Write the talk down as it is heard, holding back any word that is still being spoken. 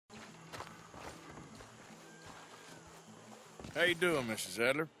How you doing, Mrs.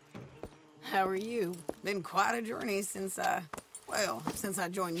 Adler? How are you? Been quite a journey since I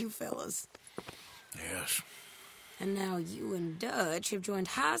joined you fellas. Yes. And now you and Dutch have joined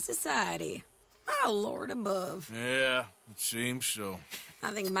high society. My Lord above. Yeah, it seems so.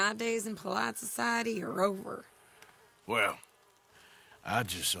 I think my days in polite society are over. Well, I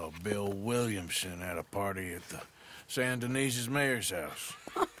just saw Bill Williamson at a party at the San Denise's mayor's house.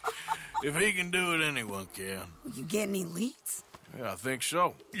 If he can do it, anyone can. You get any leads? Yeah, I think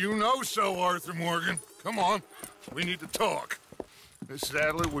so. You know so, Arthur Morgan. Come on, we need to talk. Mrs.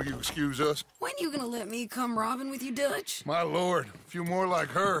 Adler, will you excuse us? When you gonna let me come robbing with you, Dutch? My lord, a few more like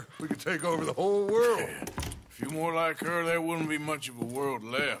her, we could take over the whole world. Yeah. A few more like her, there wouldn't be much of a world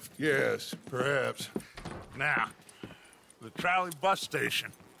left. Yes, perhaps. Now, the trolley bus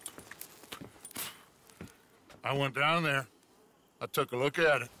station. I went down there. I took a look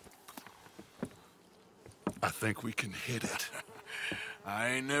at it. I think we can hit it. I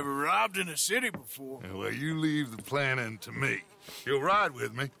ain't never robbed in a city before. Yeah, well, you leave the planning to me. You'll ride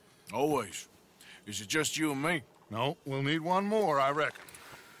with me? Always. Is it just you and me? No, we'll need one more, I reckon.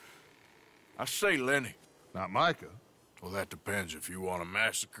 I say Lenny. Not Micah. Well, that depends if you want a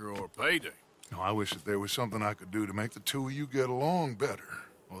massacre or a payday. No, I wish that there was something I could do to make the two of you get along better.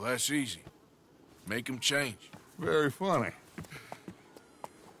 Well, that's easy. Make them change. Very funny.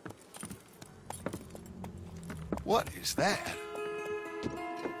 What is that?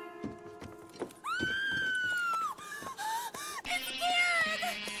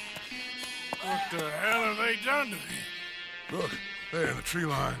 What the hell have they done to me? Look, there in the tree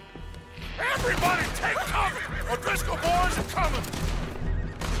line. Everybody take cover! O'Driscoll boys are coming!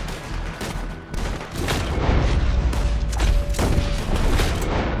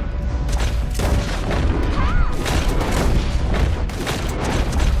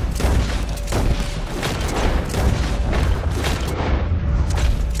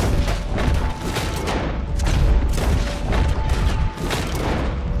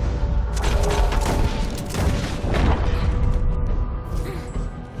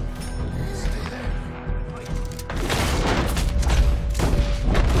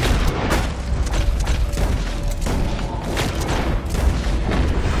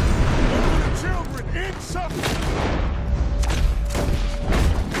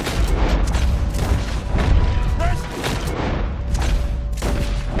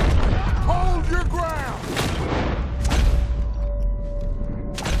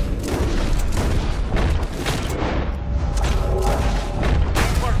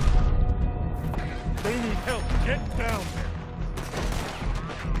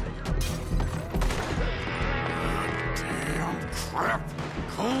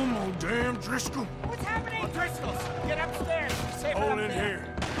 Driscoll? What's happening? Driscoll, get upstairs. Safe Hold up in there.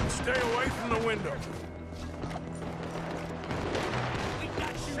 here. Stay away from the window. We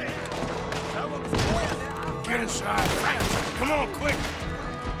got shit. Get inside fast. Come on, quick.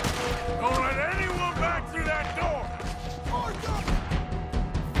 Don't let anyone back through that door.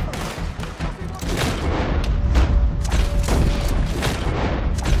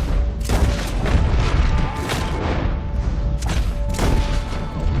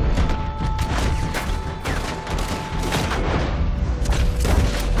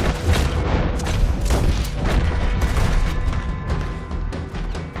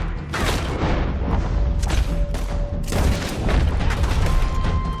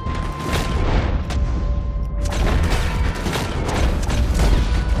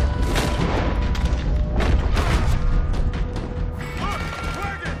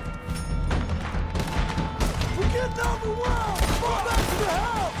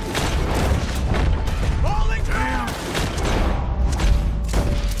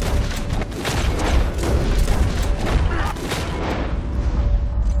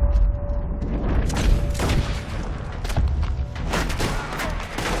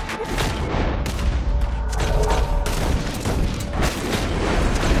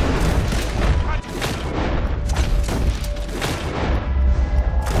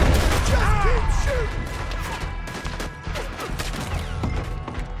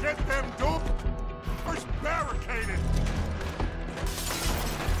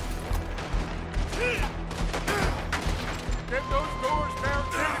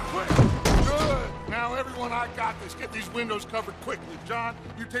 Get these windows covered quickly. John,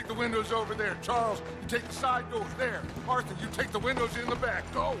 you take the windows over there. Charles, you take the side doors there. Arthur, you take the windows in the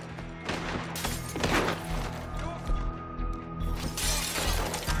back. Go!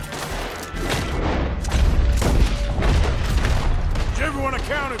 Is everyone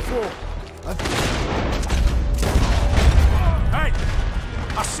accounted for? Hey!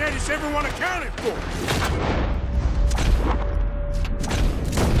 I said, is everyone accounted for?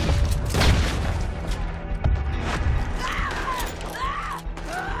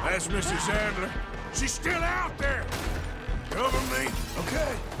 That's Mrs. Adler. She's still out there. Cover me,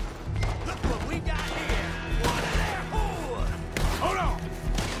 okay? Look what we got here. One of their whores. Hold on.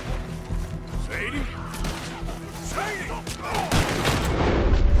 Sadie? Sadie!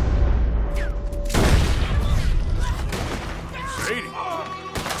 Sadie!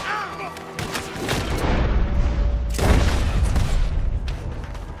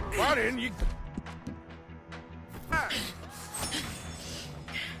 Why didn't you...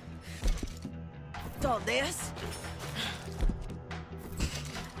 All this?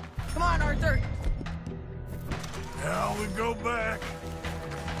 Come on, Arthur. Now we go back.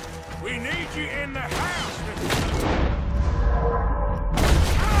 We need you in the house.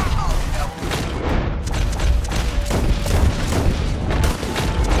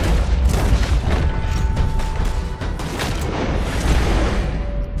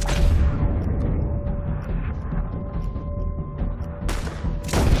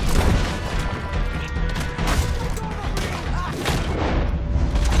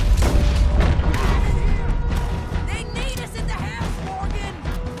 They need us at the house, Morgan.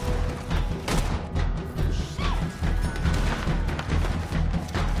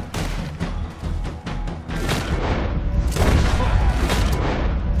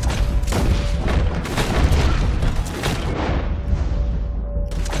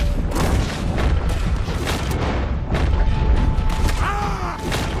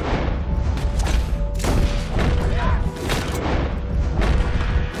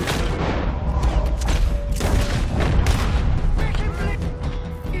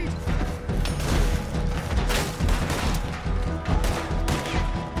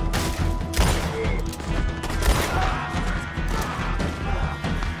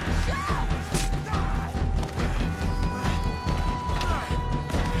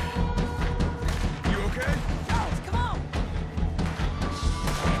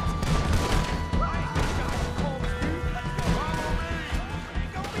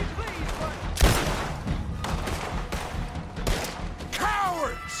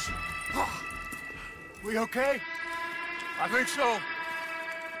 We okay? I think so.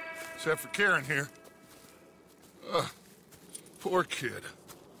 Except for Karen here. Poor kid.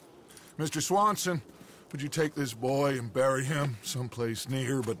 Mr. Swanson, would you take this boy and bury him someplace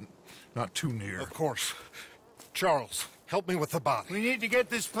near, but not too near? Of course. Charles, help me with the body. We need to get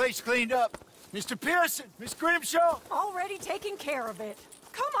this place cleaned up. Mr. Pearson, Miss Grimshaw. Already taking care of it.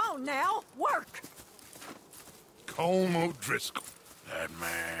 Come on now, work. Colm O'Driscoll. That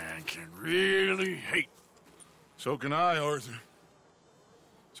man can really hate. So can I, Arthur.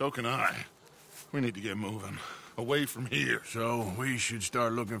 So can I. We need to get moving. Away from here. So we should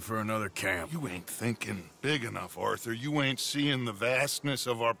start looking for another camp. You ain't thinking big enough, Arthur. You ain't seeing the vastness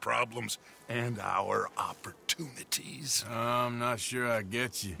of our problems and our opportunities. I'm not sure I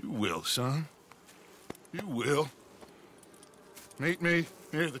get you. You will, son. You will. Meet me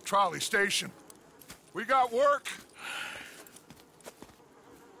near the trolley station. We got work.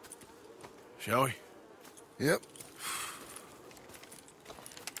 Shall we? Yep.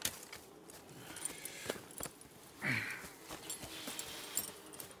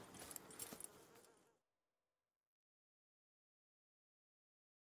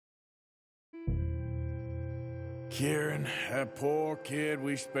 Kieran, that poor kid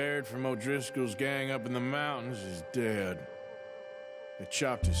we spared from O'Driscoll's gang up in the mountains is dead. They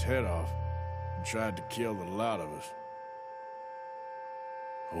chopped his head off and tried to kill the lot of us.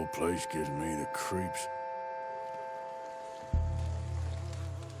 Whole place gives me the creeps.